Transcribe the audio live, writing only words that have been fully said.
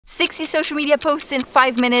60 social media posts in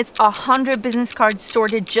 5 minutes, 100 business cards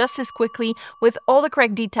sorted just as quickly with all the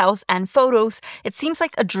correct details and photos. It seems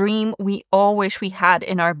like a dream we all wish we had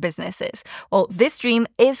in our businesses. Well, this dream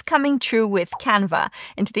is coming true with Canva.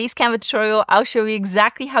 In today's Canva tutorial, I'll show you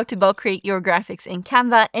exactly how to bulk create your graphics in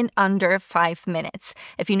Canva in under 5 minutes.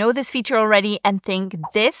 If you know this feature already and think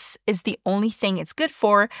this is the only thing it's good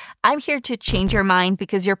for, I'm here to change your mind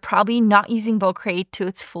because you're probably not using bulk create to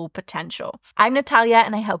its full potential. I'm Natalia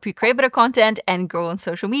and I help you create better content and grow on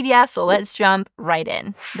social media, so let's jump right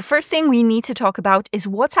in. The first thing we need to talk about is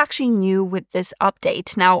what's actually new with this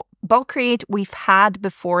update. Now, bulk create we've had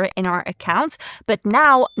before in our accounts, but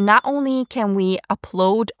now not only can we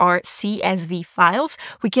upload our CSV files,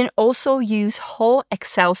 we can also use whole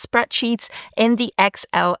Excel spreadsheets in the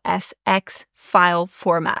XLSX file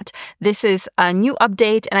format. This is a new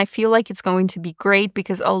update and I feel like it's going to be great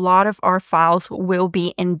because a lot of our files will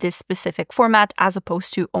be in this specific format as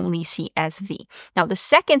opposed to only CSV. Now, the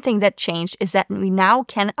second thing that changed is that we now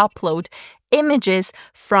can upload images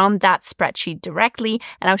from that spreadsheet directly,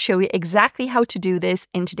 and I'll show you exactly how to do this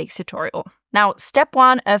in today's tutorial. Now, step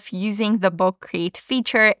one of using the bulk create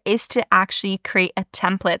feature is to actually create a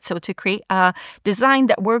template. So to create a design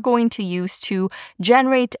that we're going to use to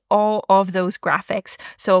generate all of those graphics.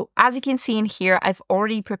 So as you can see in here, I've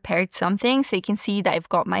already prepared something. So you can see that I've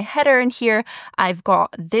got my header in here. I've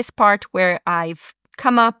got this part where I've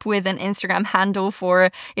come up with an Instagram handle for,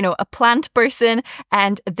 a plant person.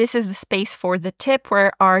 And this is the space for the tip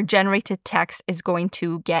where our generated text is going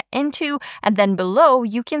to get into. And then below,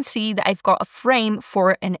 you can see that I've got a frame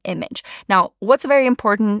for an image. Now, what's very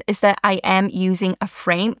important is that I am using a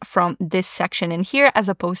frame from this section in here as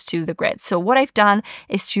opposed to the grid. So what I've done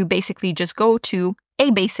is to basically just go to a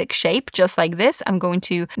basic shape, just like this. I'm going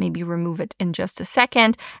to maybe remove it in just a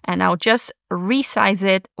second, and I'll just resize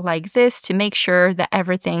it like this to make sure that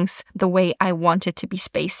everything's the way I want it to be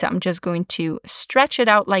spaced. So I'm just going to stretch it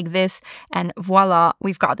out like this, and voila,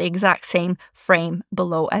 we've got the exact same frame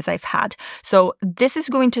below as I've had. So this is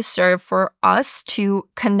going to serve for us to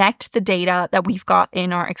connect the data that we've got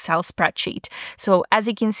in our Excel spreadsheet. So as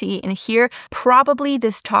you can see in here, probably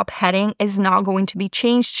this top heading is not going to be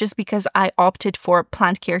changed just because I opted for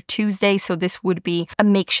Plant Care Tuesday. So this would be a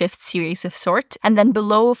makeshift series of sorts. And then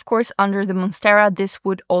below, of course, under the Monstera, this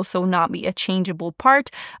would also not be a changeable part.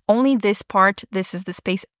 Only this part, this is the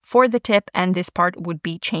space for the tip, and this part would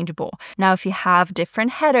be changeable. Now, if you have different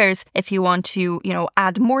headers, if you want to,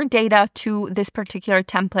 add more data to this particular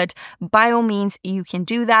template, by all means, you can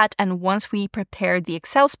do that. And once we prepare the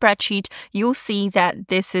Excel spreadsheet, you'll see that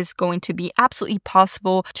this is going to be absolutely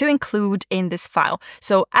possible to include in this file.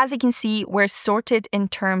 So as you can see, we're sorted in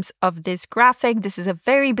terms of this graphic. This is a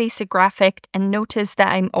very basic graphic, and notice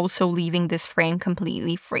that I'm also leaving this frame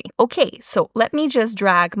completely free. Okay, so let me just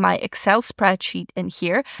drag my Excel spreadsheet in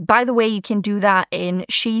here. By the way, you can do that in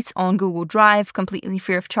Sheets on Google Drive completely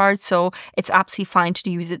free of charge, so it's absolutely fine to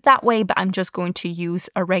use it that way, but I'm just going to use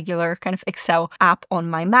a regular kind of Excel app on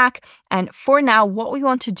my Mac. And for now, what we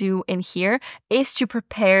want to do in here is to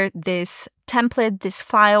prepare this template, this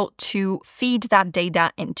file, to feed that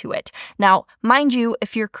data into it. Now, mind you,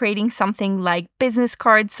 if you're creating something like business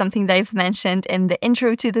cards, something that I've mentioned in the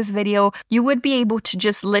intro to this video, you would be able to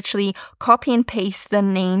just literally copy and paste the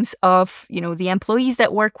names of, the employees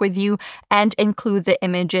that work with you and include the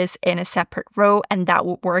images in a separate row, and that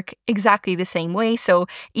would work exactly the same way. So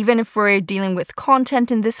even if we're dealing with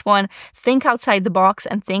content in this one, think outside the box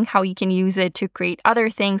and think how you can use it to create other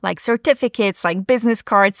things like certificates, like business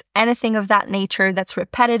cards, anything of that nature that's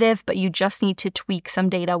repetitive, but you just need to tweak some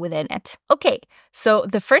data within it. Okay, so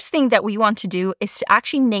the first thing that we want to do is to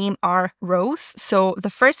actually name our rows. So the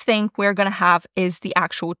first thing we're going to have is the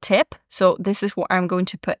actual tip. So this is what I'm going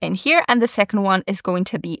to put in here. And the second one is going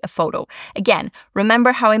to be a photo. Again,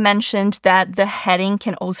 remember how I mentioned that the heading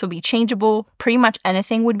can also be changeable. Pretty much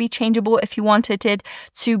anything would be changeable if you wanted it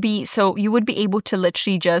to be. So you would be able to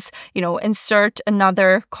literally just, insert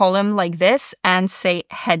another column like this and say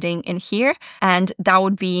heading in here. And that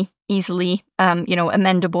would be easily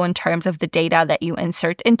amendable in terms of the data that you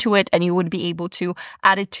insert into it, and you would be able to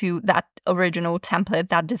add it to that original template,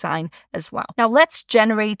 that design as well. Now let's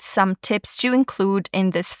generate some tips to include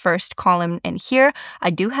in this first column in here.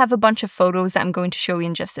 I do have a bunch of photos that I'm going to show you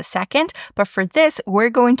in just a second, but for this,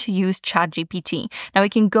 we're going to use ChatGPT. Now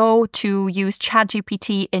you can go to use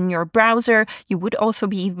ChatGPT in your browser. You would also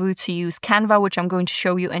be able to use Canva, which I'm going to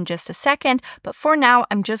show you in just a second. But for now,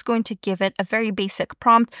 I'm just going to give it a very basic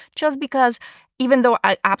prompt just because even though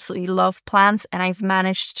I absolutely love plants and I've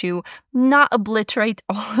managed to not obliterate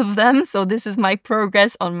all of them. So this is my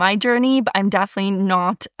progress on my journey, but I'm definitely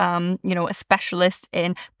not, a specialist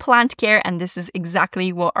in plant care. And this is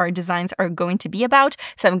exactly what our designs are going to be about.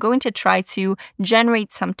 So I'm going to try to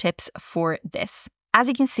generate some tips for this. As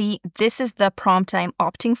you can see, this is the prompt I'm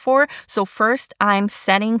opting for. So first, I'm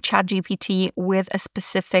setting ChatGPT with a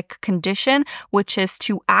specific condition, which is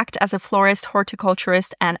to act as a florist,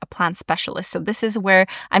 horticulturist, and a plant specialist. So this is where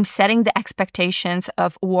I'm setting the expectations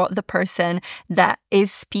of what the person that is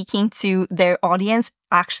speaking to their audience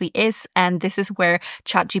actually is, and this is where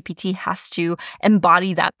ChatGPT has to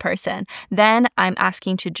embody that person. Then I'm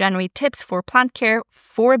asking to generate tips for plant care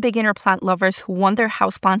for beginner plant lovers who want their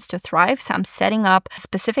houseplants to thrive. So I'm setting up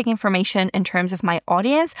specific information in terms of my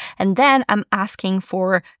audience, and then I'm asking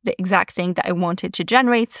for the exact thing that I wanted to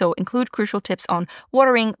generate. So include crucial tips on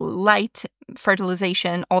watering, light,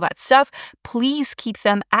 fertilization, all that stuff. Please keep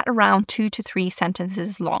them at around 2 to 3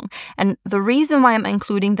 sentences long. And the reason why I'm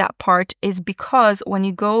including that part is because when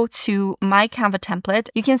you go to my Canva template,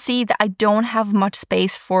 you can see that I don't have much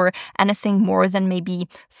space for anything more than maybe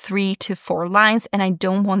 3 to 4 lines, and I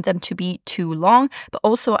don't want them to be too long. But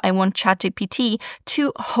also I want ChatGPT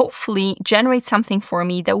to hopefully generate something for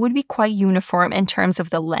me that would be quite uniform in terms of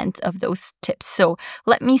the length of those tips. So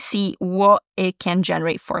let me see what it can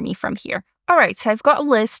generate for me from here. All right, so I've got a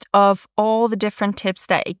list of all the different tips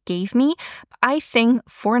that it gave me. I think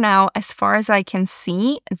for now, as far as I can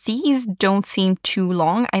see, these don't seem too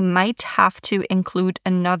long. I might have to include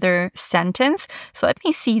another sentence. So let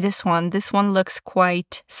me see this one. This one looks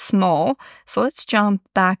quite small. So let's jump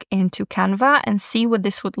back into Canva and see what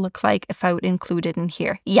this would look like if I would include it in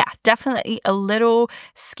here. Yeah, definitely a little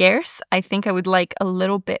scarce. I think I would like a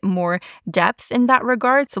little bit more depth in that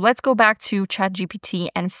regard. So let's go back to ChatGPT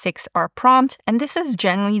and fix our prompt. And this is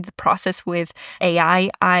generally the process with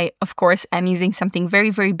AI. I, of course, am using something very,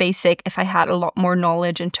 very basic. If I had a lot more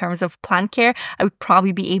knowledge in terms of plant care, I would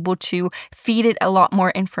probably be able to feed it a lot more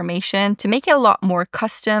information to make it a lot more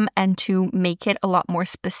custom and to make it a lot more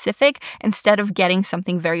specific instead of getting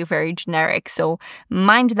something very, very generic. So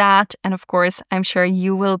mind that. And of course, I'm sure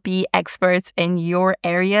you will be experts in your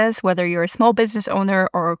areas, whether you're a small business owner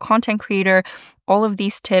or a content creator. All of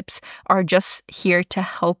these tips are just here to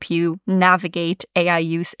help you navigate AI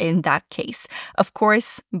use in that case. Of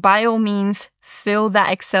course, by all means, fill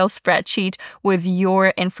that Excel spreadsheet with your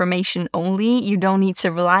information only. You don't need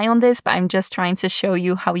to rely on this, but I'm just trying to show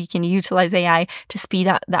you how you can utilize AI to speed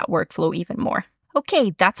up that workflow even more.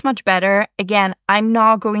 Okay, that's much better. Again, I'm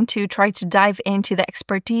not going to try to dive into the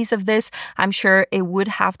expertise of this. I'm sure it would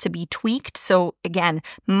have to be tweaked. So again,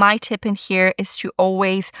 my tip in here is to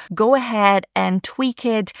always go ahead and tweak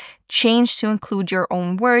it, change to include your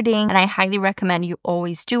own wording. And I highly recommend you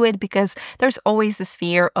always do it because there's always this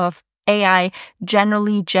fear of AI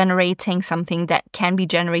generally generating something that can be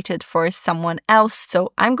generated for someone else.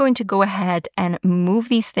 So I'm going to go ahead and move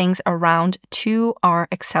these things around to our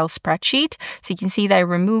Excel spreadsheet. So you can see that I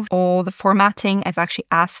removed all the formatting. I've actually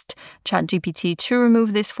asked ChatGPT to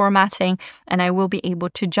remove this formatting, and I will be able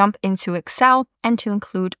to jump into Excel and to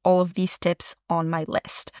include all of these tips on my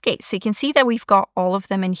list. Okay, so you can see that we've got all of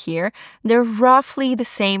them in here. They're roughly the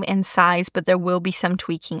same in size, but there will be some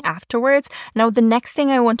tweaking afterwards. Now, the next thing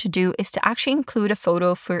I want to do is to actually include a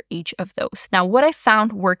photo for each of those. Now, what I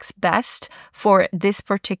found works best for this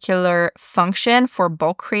particular function for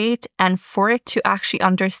bulk create and for it to actually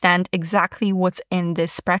understand exactly what's in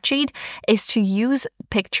this spreadsheet is to use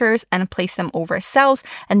pictures and place them over cells.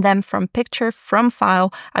 And then from picture, from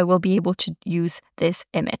file, I will be able to use this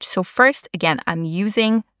image. So first, again, I'm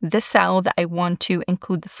using the cell that I want to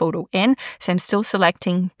include the photo in. So I'm still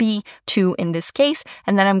selecting B2 in this case.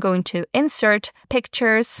 And then I'm going to insert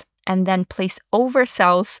pictures and then place over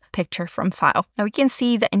cells picture from file. Now we can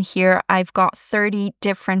see that in here, I've got 30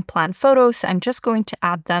 different plant photos. So I'm just going to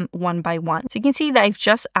add them one by one. So you can see that I've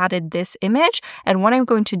just added this image. And what I'm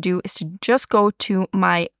going to do is to just go to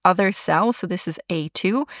my other cell. So this is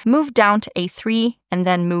A2, move down to A3, and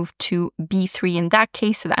then move to B3 in that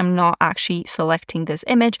case so that I'm not actually selecting this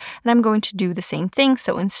image. And I'm going to do the same thing.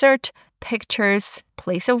 So insert pictures,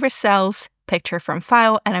 place over cells, picture from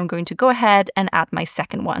file, and I'm going to go ahead and add my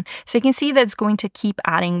second one. So you can see that it's going to keep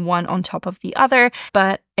adding one on top of the other.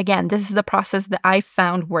 But again, this is the process that I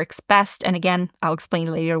found works best. And again, I'll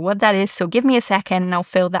explain later what that is. So give me a second and I'll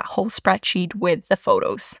fill that whole spreadsheet with the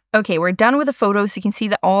photos. Okay, we're done with the photos. You can see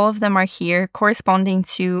that all of them are here corresponding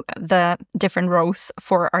to the different rows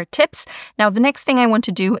for our tips. Now, the next thing I want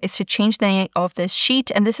to do is to change the name of this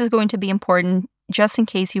sheet. And this is going to be important just in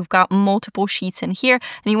case you've got multiple sheets in here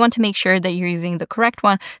and you want to make sure that you're using the correct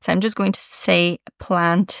one. So I'm just going to say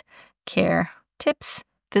plant care tips.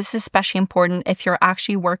 This is especially important if you're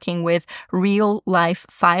actually working with real life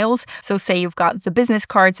files. So say you've got the business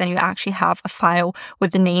cards and you actually have a file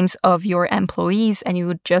with the names of your employees, and you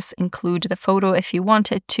would just include the photo if you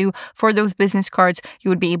wanted to. For those business cards, you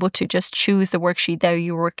would be able to just choose the worksheet that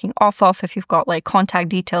you're working off of. If you've got like contact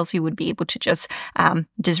details, you would be able to just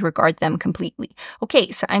disregard them completely. Okay,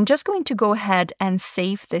 so I'm just going to go ahead and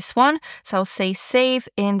save this one. So I'll say save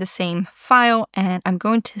in the same file, and I'm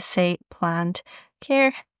going to say plant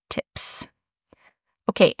care tips.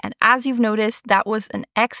 Okay, and as you've noticed, that was an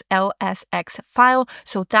XLSX file.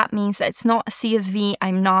 So that means that it's not a CSV.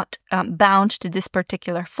 I'm not bound to this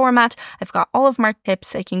particular format. I've got all of my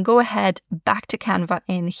tips. I can go ahead back to Canva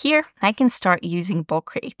in here. I can start using bulk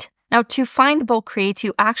create. Now, to find bulk create,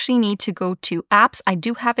 you actually need to go to apps. I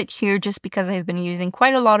do have it here just because I've been using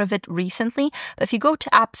quite a lot of it recently. But if you go to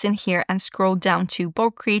apps in here and scroll down to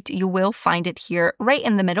bulk create, you will find it here right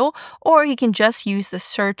in the middle, or you can just use the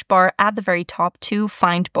search bar at the very top to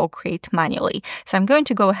find bulk create manually. So I'm going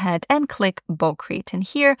to go ahead and click bulk create in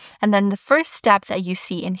here. And then the first step that you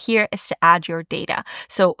see in here is to add your data.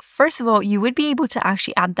 So first of all, you would be able to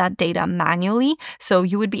actually add that data manually. So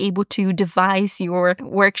you would be able to devise your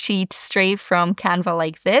worksheet straight from Canva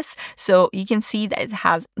like this. So you can see that it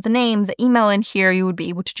has the name, the email in here. You would be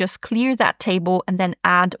able to just clear that table and then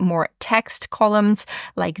add more text columns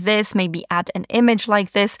like this, maybe add an image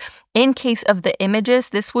like this. In case of the images,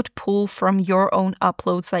 this would pull from your own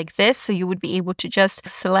uploads like this. So you would be able to just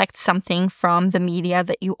select something from the media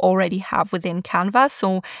that you already have within Canva.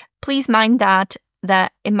 So please mind that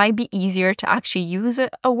it might be easier to actually use a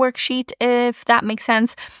worksheet, if that makes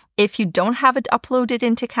sense, if you don't have it uploaded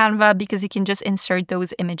into Canva, because you can just insert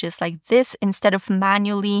those images like this instead of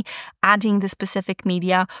manually adding the specific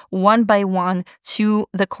media one by one to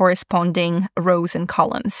the corresponding rows and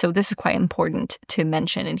columns. So this is quite important to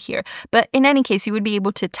mention in here. But in any case, you would be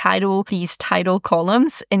able to title these title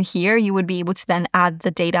columns in here. You would be able to then add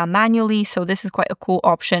the data manually. So this is quite a cool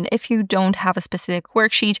option if you don't have a specific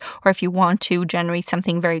worksheet, or if you want to generate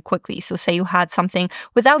something very quickly. So say you had something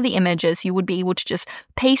without the images, you would be able to just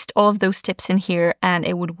paste all of those tips in here and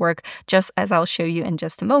it would work just as I'll show you in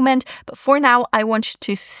just a moment. But for now, I want you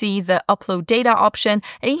to see the upload data option,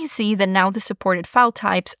 and you can see that now the supported file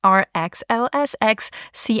types are XLSX,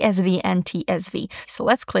 CSV, and TSV. So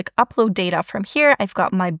let's click upload data from here. I've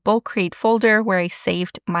got my bulk create folder where I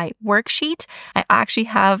saved my worksheet. I actually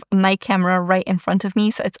have my camera right in front of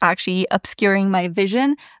me, so it's actually obscuring my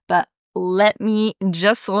vision, but let me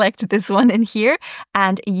just select this one in here,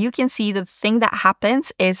 and you can see the thing that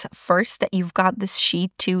happens is first that you've got this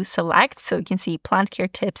sheet to select. So you can see plant care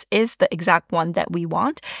tips is the exact one that we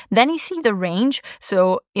want. Then you see the range.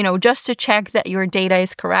 So, just to check that your data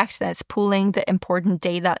is correct, that's pulling the important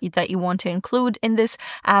data that you want to include in this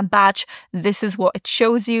batch. This is what it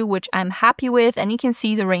shows you, which I'm happy with. And you can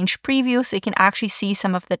see the range preview. So you can actually see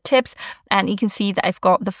some of the tips, and you can see that I've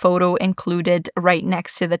got the photo included right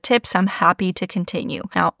next to the tips. I'm happy to continue.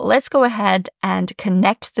 Now let's go ahead and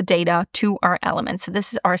connect the data to our elements. So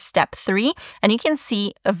this is our step 3, and you can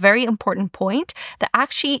see a very important point that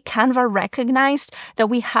actually Canva recognized that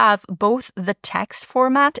we have both the text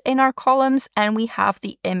format in our columns and we have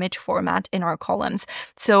the image format in our columns.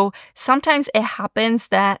 So sometimes it happens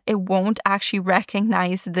that it won't actually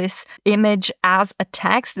recognize this image as a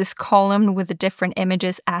text, this column with the different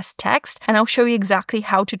images as text, and I'll show you exactly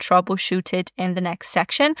how to troubleshoot it in the next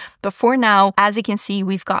section. But for now, as you can see,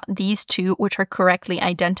 we've got these two which are correctly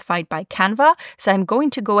identified by Canva. So I'm going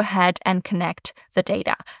to go ahead and connect the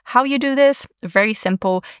data. How you do this? Very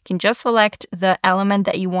simple. You can just select the element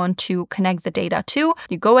that you want to connect the data to.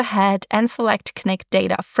 You go ahead and select connect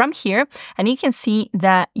data from here, and you can see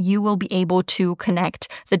that you will be able to connect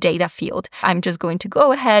the data field. I'm just going to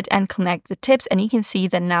go ahead and connect the tips, and you can see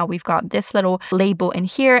that now we've got this little label in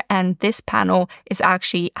here, and this panel is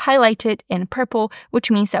actually highlighted in purple, which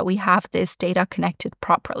means that we have this data connected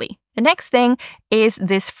properly. The next thing is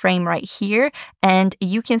this frame right here, and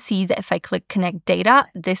you can see that if I click connect data,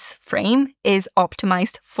 this frame is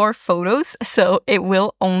optimized for photos, so it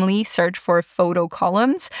will only search for photo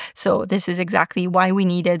columns. So this is exactly why we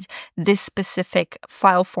needed this specific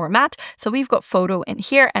file format. So we've got photo in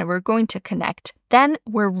here, and we're going to connect. Then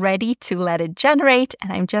we're ready to let it generate,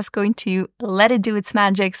 and I'm just going to let it do its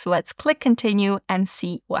magic. So let's click continue and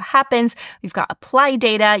see what happens. We've got apply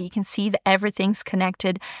data. You can see that everything's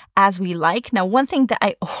connected as we like. Now, one thing that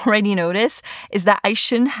I already noticed is that I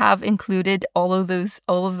shouldn't have included all of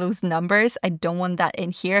those numbers. I don't want that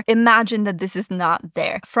in here. Imagine that this is not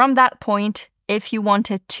there. From that point, if you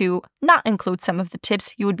wanted to not include some of the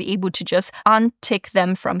tips, you would be able to just untick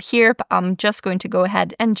them from here. But I'm just going to go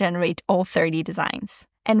ahead and generate all 30 designs.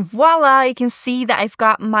 And voila, you can see that I've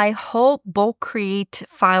got my whole bulk create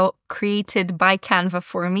file created by Canva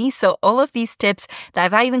for me. So all of these tips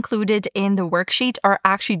that I've included in the worksheet are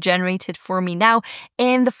actually generated for me now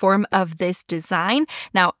in the form of this design.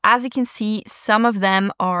 Now, as you can see, some of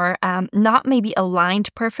them are not maybe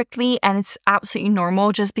aligned perfectly, and it's absolutely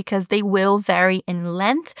normal just because they will vary in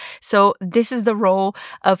length. So this is the role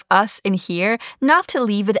of us in here, not to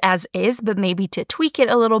leave it as is, but maybe to tweak it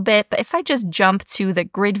a little bit. But if I just jump to the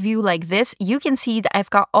grid view like this, you can see that I've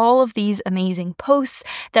got all of these amazing posts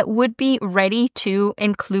that would be ready to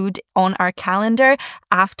include on our calendar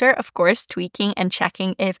after, of course, tweaking and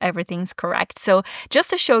checking if everything's correct. So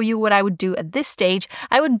just to show you what I would do at this stage,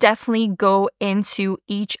 I would definitely go into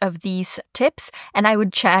each of these tips and I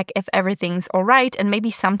would check if everything's all right. And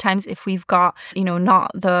maybe sometimes if we've got,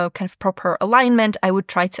 not the kind of proper alignment, I would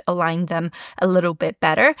try to align them a little bit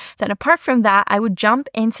better. Then apart from that, I would jump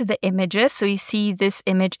into the images. So you see this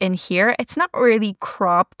image in here. It's not really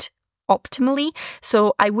cropped optimally.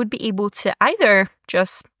 So I would be able to either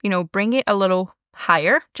just, bring it a little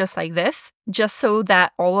higher, just like this, just so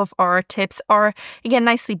that all of our tips are, again,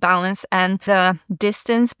 nicely balanced and the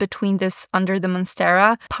distance between this under the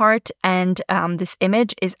monstera part and this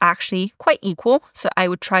image is actually quite equal. So I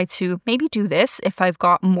would try to maybe do this if I've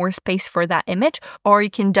got more space for that image, or you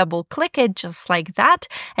can double click it just like that,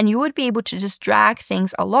 and you would be able to just drag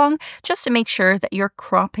things along just to make sure that you're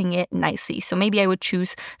cropping it nicely. So maybe I would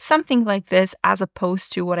choose something like this as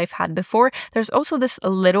opposed to what I've had before. There's also this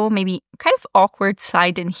little, maybe kind of awkward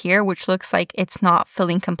side in here, which looks like it's not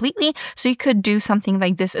filling completely. So you could do something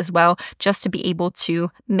like this as well, just to be able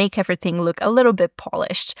to make everything look a little bit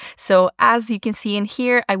polished. So as you can see in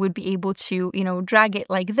here, I would be able to, drag it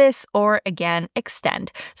like this, or again,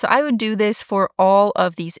 extend. So I would do this for all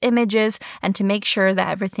of these images, and to make sure that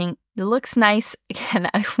everything looks nice. Again,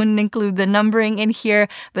 I wouldn't include the numbering in here,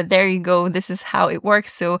 but there you go. This is how it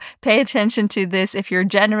works. So pay attention to this. If you're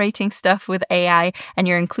generating stuff with AI and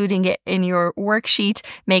you're including it in your worksheet,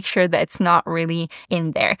 make sure that it's not really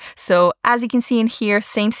in there. So as you can see in here,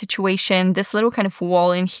 same situation. This little kind of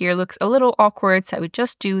wall in here looks a little awkward. So I would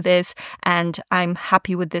just do this, and I'm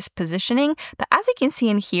happy with this positioning. But as you can see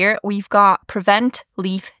in here, we've got prevent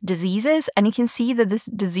leaf diseases, and you can see that this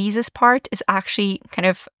diseases part is actually kind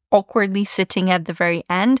of awkwardly sitting at the very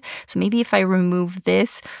end. So maybe if I remove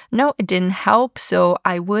this, no, it didn't help. So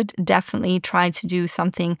I would definitely try to do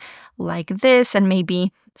something like this and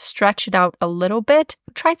maybe stretch it out a little bit.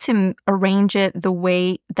 Try to arrange it the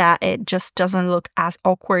way that it just doesn't look as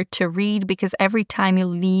awkward to read, because every time you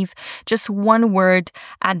leave just one word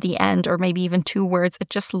at the end, or maybe even two words, it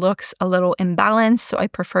just looks a little imbalanced. So I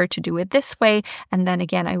prefer to do it this way. And then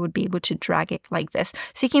again, I would be able to drag it like this.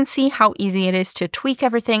 So you can see how easy it is to tweak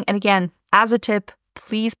everything. And again, as a tip,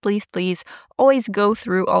 please, please, please always go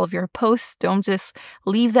through all of your posts. Don't just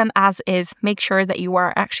leave them as is. Make sure that you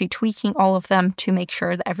are actually tweaking all of them to make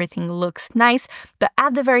sure that everything looks nice. But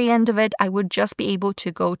at the very end of it, I would just be able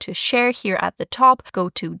to go to share here at the top, go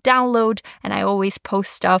to download, and I always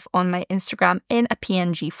post stuff on my Instagram in a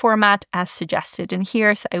PNG format as suggested in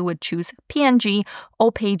here. So I would choose PNG,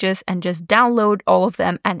 all pages, and just download all of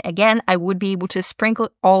them. And again, I would be able to sprinkle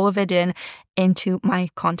all of it into my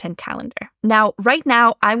content calendar. Now, right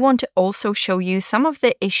now, I want to also show you some of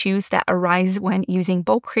the issues that arise when using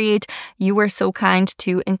bulk create. You were so kind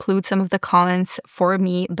to include some of the comments for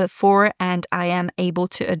me before, and I am able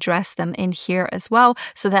to address them in here as well,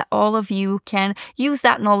 so that all of you can use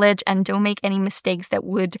that knowledge and don't make any mistakes that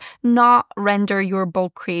would not render your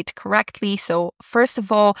bulk create correctly. So first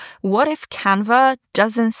of all, what if Canva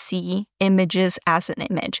doesn't see images as an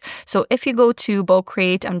image? So if you go to bulk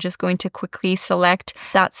create, I'm just going to quickly select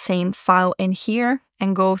that same file in here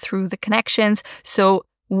and go through the connections. So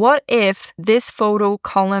what if this photo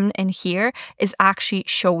column in here is actually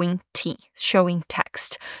showing showing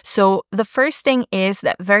text? So the first thing is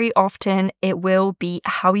that very often it will be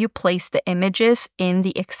how you place the images in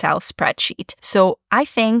the Excel spreadsheet. So I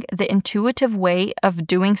think the intuitive way of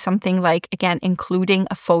doing something like, again, including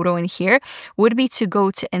a photo in here would be to go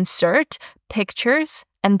to insert, pictures,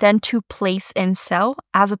 and then to place in cell,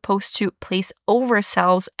 as opposed to place over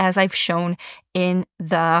cells as I've shown in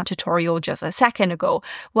the tutorial just a second ago.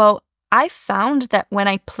 Well, I found that when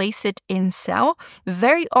I place it in cell,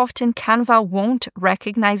 very often Canva won't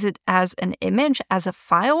recognize it as an image, as a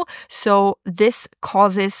file. So this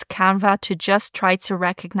causes Canva to just try to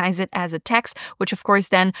recognize it as a text, which of course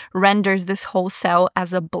then renders this whole cell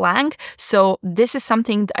as a blank. So this is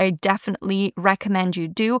something that I definitely recommend you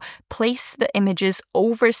do. Place the images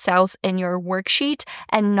over cells in your worksheet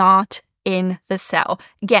and not in the cell.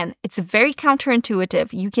 Again, it's very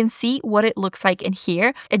counterintuitive. You can see what it looks like in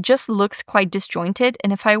here. It just looks quite disjointed.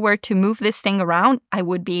 And if I were to move this thing around, I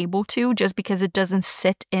would be able to, just because it doesn't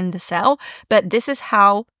sit in the cell. But this is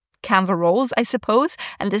how Canva rolls, I suppose.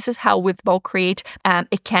 And this is how with Bulk Create,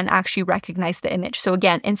 it can actually recognize the image. So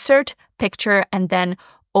again, insert picture and then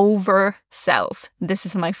over cells. This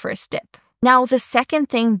is my first tip. Now, the second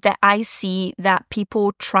thing that I see that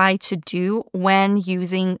people try to do when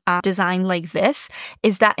using a design like this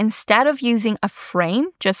is that instead of using a frame,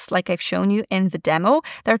 just like I've shown you in the demo,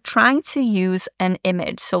 they're trying to use an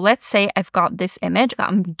image. So let's say I've got this image.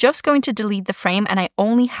 I'm just going to delete the frame and I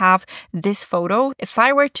only have this photo. If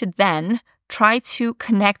I were to then try to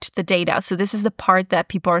connect the data. So this is the part that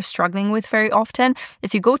people are struggling with very often.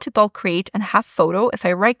 If you go to Bulk Create and have photo, if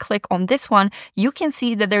I right click on this one, you can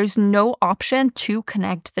see that there's no option to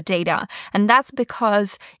connect the data. And that's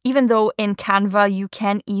because even though in Canva, you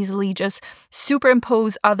can easily just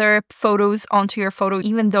superimpose other photos onto your photo,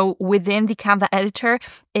 even though within the Canva editor,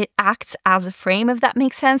 it acts as a frame, if that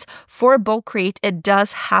makes sense. For Bulk Create, it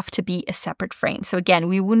does have to be a separate frame. So again,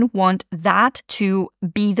 we wouldn't want that to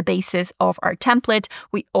be the basis of our template.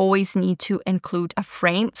 We always need to include a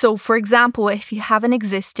frame. So for example, if you have an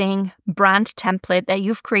existing brand template that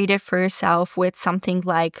you've created for yourself with something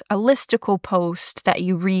like a listicle post that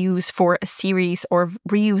you reuse for a series or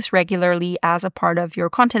reuse regularly as a part of your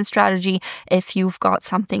content strategy, if you've got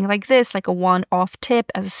something like this, like a one-off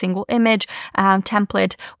tip as a single image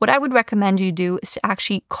template, what I would recommend you do is to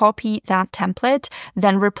actually copy that template,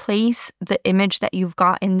 then replace the image that you've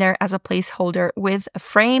got in there as a placeholder with a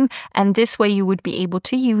frame. And this way you would be able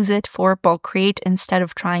to use it for Bulk Create instead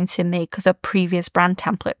of trying to make the previous brand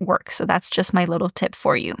template work. So that's just my little tip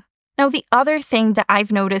for you. Now, the other thing that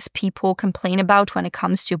I've noticed people complain about when it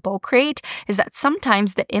comes to Bulk Create is that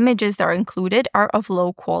sometimes the images that are included are of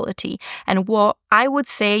low quality. And what I would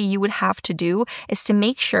say you would have to do is to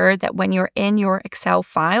make sure that when you're in your Excel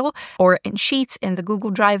file or in Sheets, in the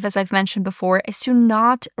Google Drive, as I've mentioned before, is to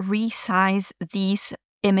not resize these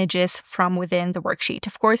images from within the worksheet.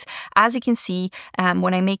 Of course, as you can see,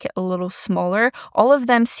 when I make it a little smaller, all of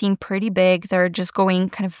them seem pretty big. They're just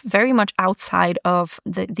going kind of very much outside of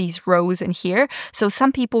these rows in here. So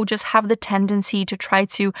some people just have the tendency to try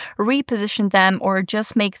to reposition them or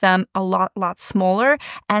just make them a lot smaller.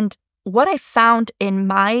 And what I found in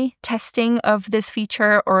my testing of this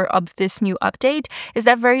feature or of this new update is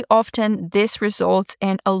that very often this results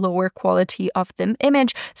in a lower quality of the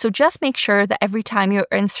image. So just make sure that every time you're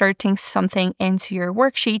inserting something into your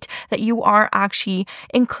worksheet that you are actually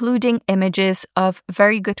including images of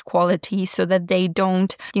very good quality so that they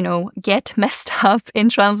don't, get messed up in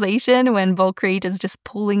translation when Bulk Create is just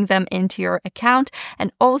pulling them into your account.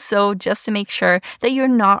 And also just to make sure that you're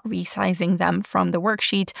not resizing them from the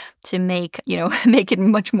worksheet to make it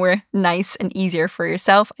much more nice and easier for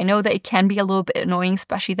yourself. I know that it can be a little bit annoying,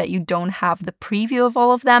 especially that you don't have the preview of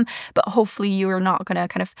all of them, but hopefully you're not going to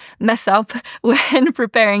kind of mess up when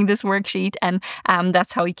preparing this worksheet, and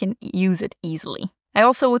that's how you can use it easily. I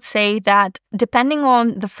also would say that depending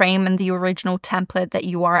on the frame and the original template that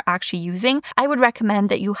you are actually using, I would recommend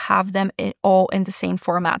that you have them all in the same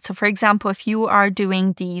format. So for example, if you are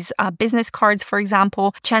doing these business cards, for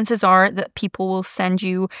example, chances are that people will send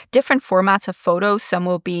you different formats of photos. Some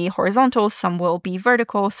will be horizontal, some will be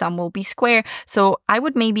vertical, some will be square. So I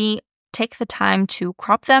would maybe take the time to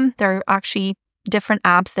crop them. They're actually different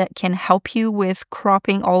apps that can help you with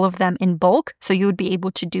cropping all of them in bulk. So you would be able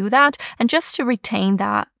to do that. And just to retain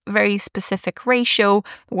that very specific ratio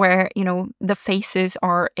where, the faces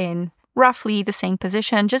are in roughly the same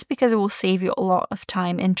position, just because it will save you a lot of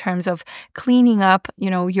time in terms of cleaning up,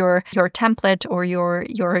 your template or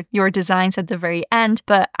your designs at the very end.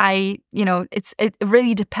 But it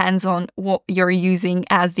really depends on what you're using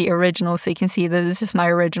as the original. So you can see that this is my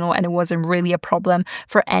original and it wasn't really a problem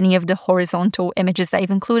for any of the horizontal images that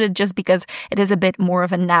I've included, just because it is a bit more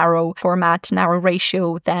of a narrow format, narrow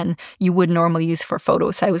ratio than you would normally use for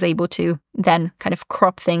photos. So I was able to then kind of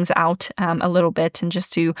crop things out a little bit and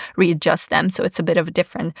just to readjust them. So it's a bit of a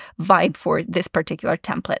different vibe for this particular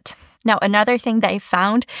template. Now, another thing that I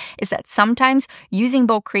found is that sometimes using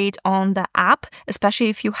bulk create on the app, especially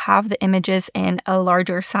if you have the images in a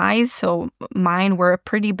larger size, so mine were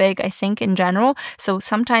pretty big, I think, in general. So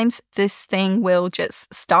sometimes this thing will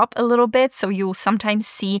just stop a little bit. So you'll sometimes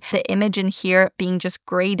see the image in here being just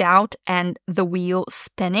grayed out and the wheel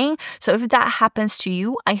spinning. So if that happens to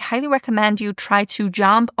you, I highly recommend you try to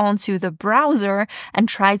jump onto the browser and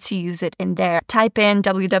try to use it in there. Type in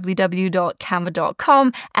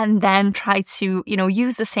www.canva.com and then try to,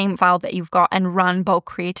 use the same file that you've got and run bulk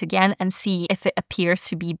create again and see if it appears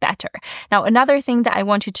to be better. Now, another thing that I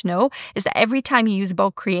want you to know is that every time you use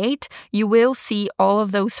bulk create, you will see all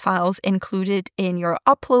of those files included in your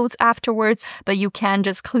uploads afterwards, but you can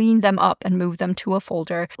just clean them up and move them to a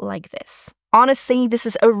folder like this. Honestly, this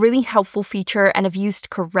is a really helpful feature, and if used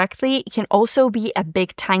correctly, it can also be a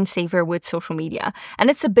big time saver with social media. And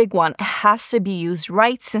it's a big one. It has to be used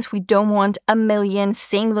right, since we don't want a million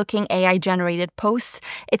same-looking AI-generated posts.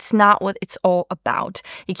 It's not what it's all about.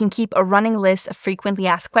 You can keep a running list of frequently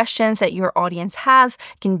asked questions that your audience has,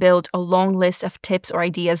 you can build a long list of tips or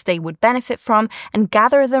ideas they would benefit from, and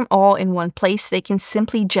gather them all in one place. They can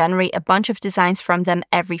simply generate a bunch of designs from them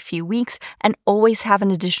every few weeks and always have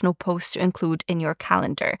an additional post to include in your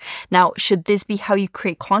calendar. Now, should this be how you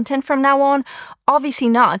create content from now on? Obviously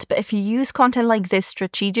not, but if you use content like this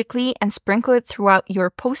strategically and sprinkle it throughout your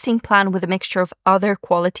posting plan with a mixture of other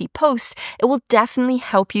quality posts, it will definitely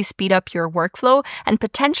help you speed up your workflow and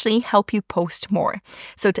potentially help you post more.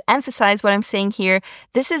 So to emphasize what I'm saying here,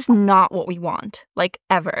 this is not what we want, like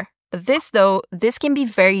ever. This can be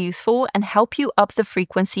very useful and help you up the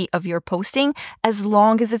frequency of your posting as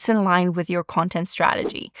long as it's in line with your content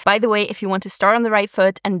strategy. By the way, if you want to start on the right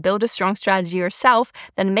foot and build a strong strategy yourself,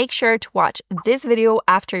 then make sure to watch this video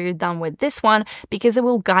after you're done with this one, because it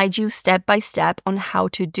will guide you step by step on how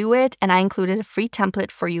to do it, and I included a free template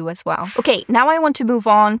for you as well. Okay, now I want to move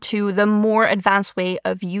on to the more advanced way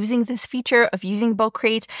of using this feature, of using bulk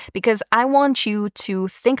create, because I want you to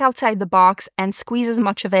think outside the box and squeeze as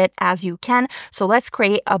much of it as you can. So let's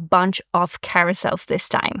create a bunch of carousels this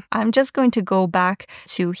time. I'm just going to go back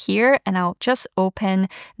to here and I'll just open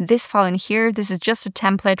this file in here. This is just a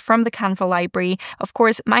template from the Canva library. Of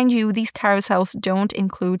course, mind you, these carousels don't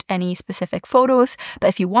include any specific photos, but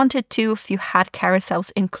if you wanted to, if you had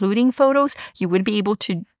carousels including photos, you would be able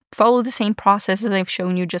to follow the same process as I've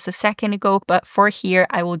shown you just a second ago, but for here,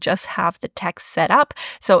 I will just have the text set up.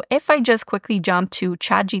 So if I just quickly jump to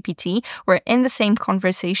ChatGPT, we're in the same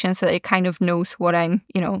conversation so that it kind of knows what I'm,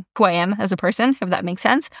 who I am as a person, if that makes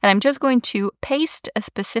sense. And I'm just going to paste a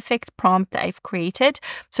specific prompt that I've created.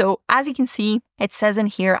 So as you can see, it says in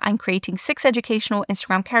here, I'm creating 6 educational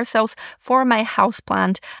Instagram carousels for my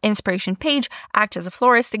houseplant inspiration page. Act as a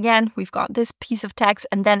florist again. We've got this piece of text,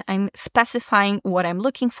 and then I'm specifying what I'm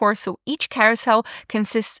looking for. So each carousel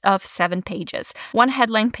consists of 7 pages. 1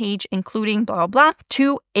 headline page, including blah, blah,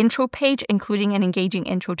 2 intro page, including an engaging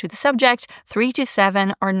intro to the subject. 3 to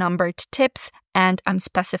 7 are numbered tips, and I'm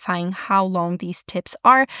specifying how long these tips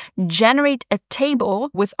are. Generate a table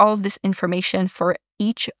with all of this information for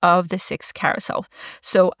each of the 6 carousels.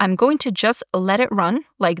 So I'm going to just let it run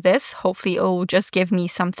like this. Hopefully it will just give me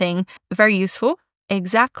something very useful.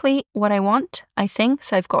 Exactly what I want, I think.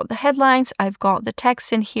 So I've got the headlines, I've got the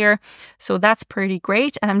text in here. So that's pretty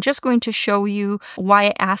great. And I'm just going to show you why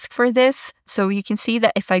I ask for this. So you can see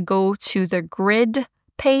that if I go to the grid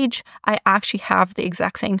page, I actually have the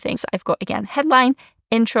exact same thing. So I've got, again, headline,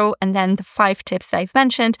 intro, and then the 5 tips that I've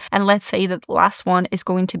mentioned. And let's say that the last one is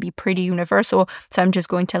going to be pretty universal. So I'm just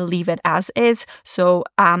going to leave it as is. So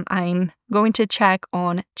I'm going to check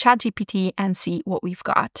on ChatGPT and see what we've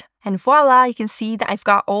got. And voila, you can see that I've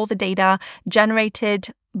got all the data generated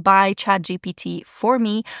by ChatGPT for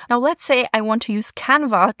me. Now, let's say I want to use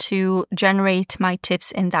Canva to generate my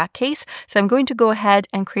tips in that case. So I'm going to go ahead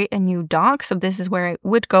and create a new doc. So this is where I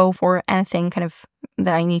would go for anything kind of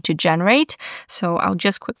that I need to generate. So I'll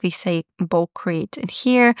just quickly say bulk create in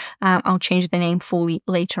here. I'll change the name fully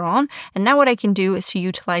later on. And now what I can do is to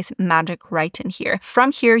utilize Magic Write in here.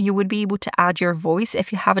 From here, you would be able to add your voice.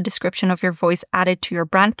 If you have a description of your voice added to your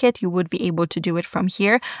brand kit, you would be able to do it from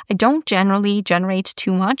here. I don't generally generate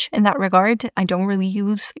too much in that regard. I don't really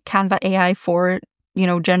use Canva AI for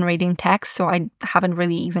generating text, so I haven't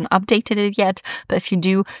really even updated it yet. But if you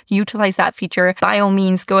do utilize that feature, by all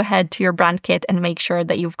means, go ahead to your brand kit and make sure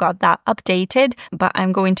that you've got that updated. But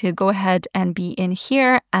I'm going to go ahead and be in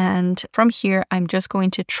here, and from here, I'm just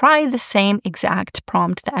going to try the same exact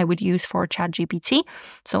prompt that I would use for ChatGPT.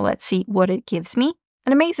 So let's see what it gives me.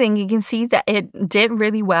 And amazing, you can see that it did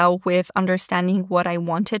really well with understanding what I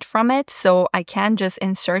wanted from it. So I can just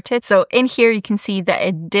insert it. So in here, you can see that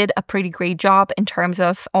it did a pretty great job in terms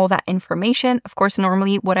of all that information. Of course,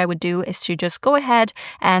 normally what I would do is to just go ahead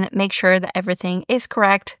and make sure that everything is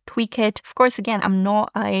correct, tweak it. Of course, again, I'm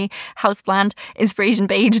not a houseplant inspiration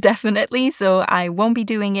page, definitely. So I won't be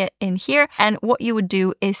doing it in here. And what you would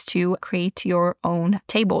do is to create your own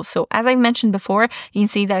table. So as I mentioned before, you can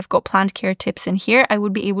see that I've got plant care tips in here. I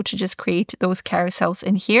would be able to just create those carousels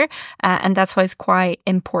in here. And that's why it's quite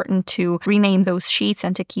important to rename those sheets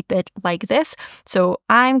and to keep it like this. So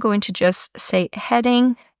I'm going to just say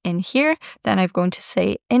heading in here. Then I'm going to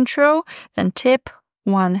say intro, then tip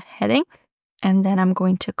 1 heading. And then I'm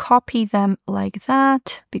going to copy them like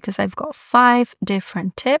that because I've got 5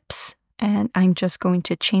 different tips. And I'm just going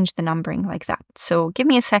to change the numbering like that. So give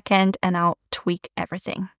me a second and I'll tweak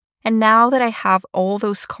everything. And now that I have all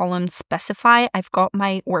those columns specified, I've got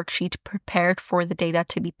my worksheet prepared for the data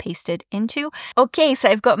to be pasted into. Okay, so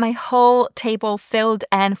I've got my whole table filled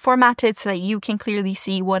and formatted so that you can clearly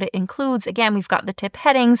see what it includes. Again, we've got the tip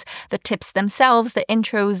headings, the tips themselves, the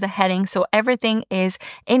intros, the headings. So everything is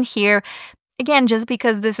in here. Again, just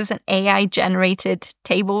because this is an AI-generated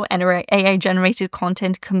table and AI-generated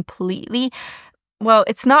content completely, well,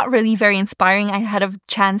 it's not really very inspiring. I had a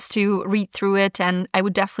chance to read through it and I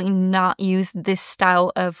would definitely not use this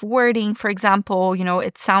style of wording. For example,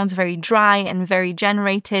 it sounds very dry and very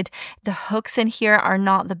generated. The hooks in here are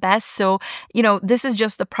not the best. So, this is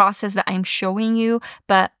just the process that I'm showing you,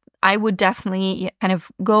 but I would definitely kind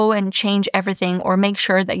of go and change everything or make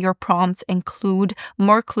sure that your prompts include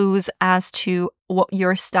more clues as to what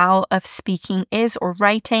your style of speaking is or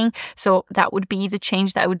writing. So that would be the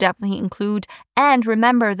change that I would definitely include. And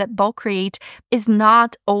remember that bulk create is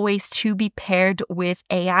not always to be paired with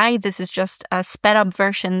AI. This is just a sped up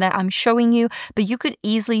version that I'm showing you, but you could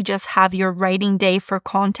easily just have your writing day for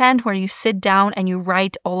content where you sit down and you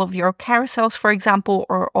write all of your carousels, for example,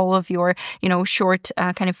 or all of your, short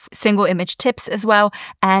kind of single image tips as well.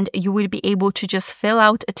 And you would be able to just fill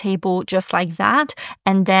out a table just like that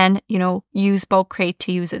and then, use bulk create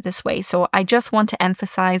to use it this way. So I just want to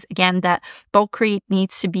emphasize again that bulk create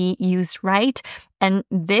needs to be used right. And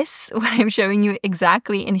this, what I'm showing you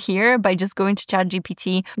exactly in here by just going to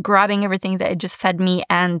ChatGPT, grabbing everything that it just fed me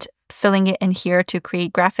and filling it in here to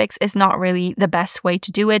create graphics is not really the best way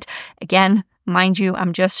to do it. Again, mind you,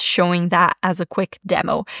 I'm just showing that as a quick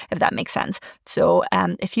demo, if that makes sense. So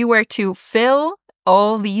if you were to fill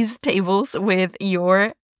all these tables with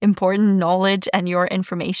your important knowledge and your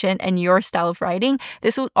information and your style of writing,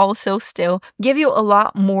 this would also still give you a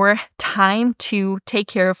lot more time to take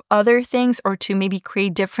care of other things or to maybe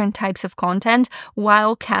create different types of content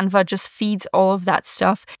while Canva just feeds all of that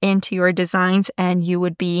stuff into your designs and you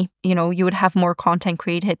would be, you would have more content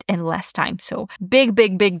created in less time. So big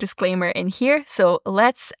disclaimer in here. So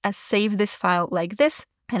let's save this file like this.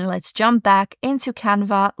 And let's jump back into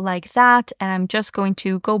Canva like that. And I'm just going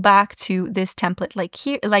to go back to this template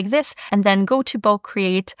like this, and then go to bulk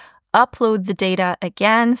create, upload the data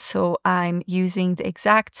again. So I'm using the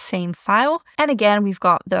exact same file. And again, we've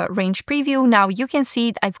got the range preview. Now you can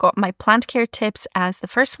see I've got my plant care tips as the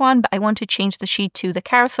first one, but I want to change the sheet to the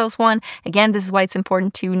carousels one. Again, this is why it's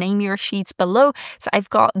important to name your sheets below. So I've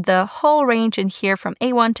got the whole range in here from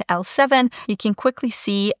A1 to L7. You can quickly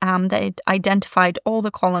see that it identified all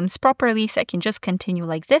the columns properly. So I can just continue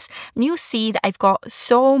like this. And you see that I've got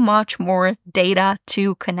so much more data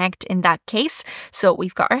to connect in that case. So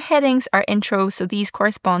we've got our headings, our intros, so these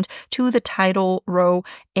correspond to the title row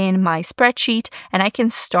in my spreadsheet, and I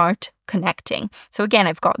can start connecting. So again,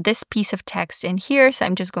 I've got this piece of text in here, so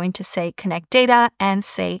I'm just going to say connect data and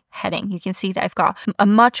say heading. You can see that I've got a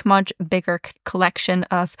much bigger collection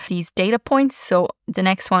of these data points. So the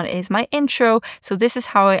next one is my intro. So this is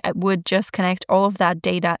how I would just connect all of that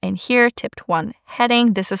data in here, tipped 1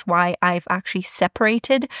 heading. This is why I've actually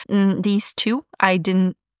separated these two. I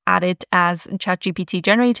didn't add it as ChatGPT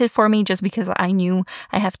generated for me just because I knew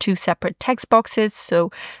I have 2 separate text boxes. So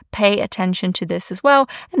pay attention to this as well.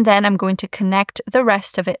 And then I'm going to connect the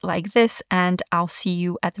rest of it like this, and I'll see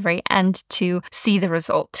you at the very end to see the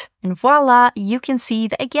result. And voila, you can see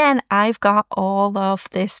that again, I've got all of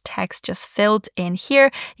this text just filled in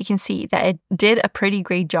here. You can see that it did a pretty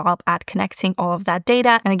great job at connecting all of that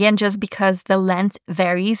data. And again, just because the length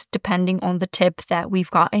varies depending on the tip that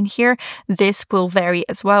we've got in here, this will vary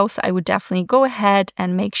as well. well. So I would definitely go ahead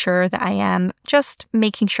and make sure that I am just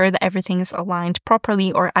making sure that everything is aligned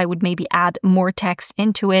properly, or I would maybe add more text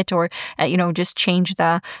into it, or just change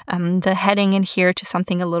the heading in here to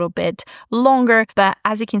something a little bit longer. But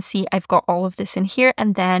as you can see, I've got all of this in here,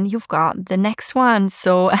 and then you've got the next one.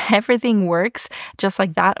 So everything works just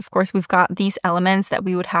like that. Of course, we've got these elements that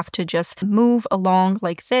we would have to just move along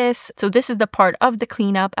like this. So this is the part of the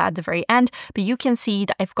cleanup at the very end, but you can see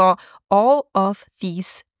that I've got all of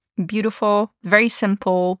these beautiful, very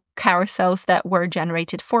simple carousels that were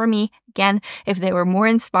generated for me. Again, if they were more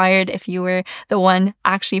inspired, if you were the one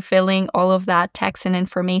actually filling all of that text and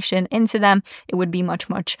information into them, it would be much,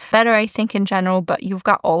 much better, I think, in general, but you've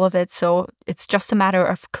got all of it. So it's just a matter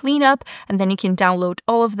of cleanup, and then you can download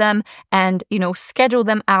all of them and, schedule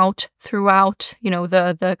them out throughout,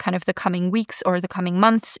 the kind of the coming weeks or the coming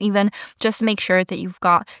months even. Just make sure that you've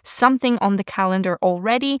got something on the calendar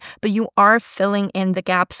already, but you are filling in the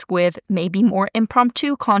gaps with maybe more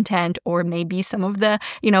impromptu content, or maybe some of the,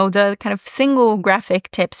 the kind of single graphic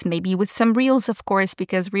tips, maybe with some reels, of course,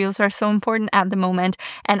 because reels are so important at the moment.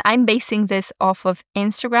 And I'm basing this off of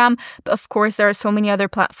Instagram, but of course there are so many other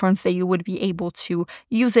platforms that you would be able to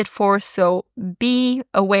use it for. So be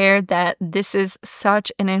aware that this is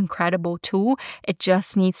such an incredible tool. It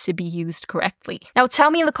just needs to be used correctly. Now tell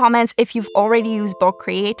me in the comments if you've already used Bulk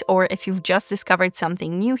Create, or if you've just discovered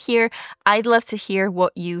something new here. I'd love to hear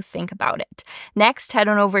what you think about it. Next, head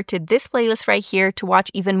on over to this playlist right here to watch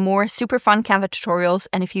even more super fun Canva tutorials.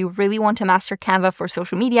 And if you really want to master Canva for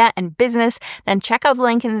social media and business, then check out the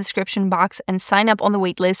link in the description box and sign up on the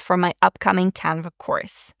waitlist for my upcoming Canva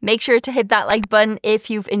course. Make sure to hit that like button if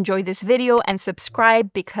you've enjoyed this video, and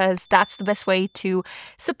subscribe, because that's the best way to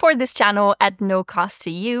support this channel at no cost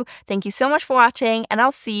to you. Thank you so much for watching, and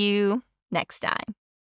I'll see you next time.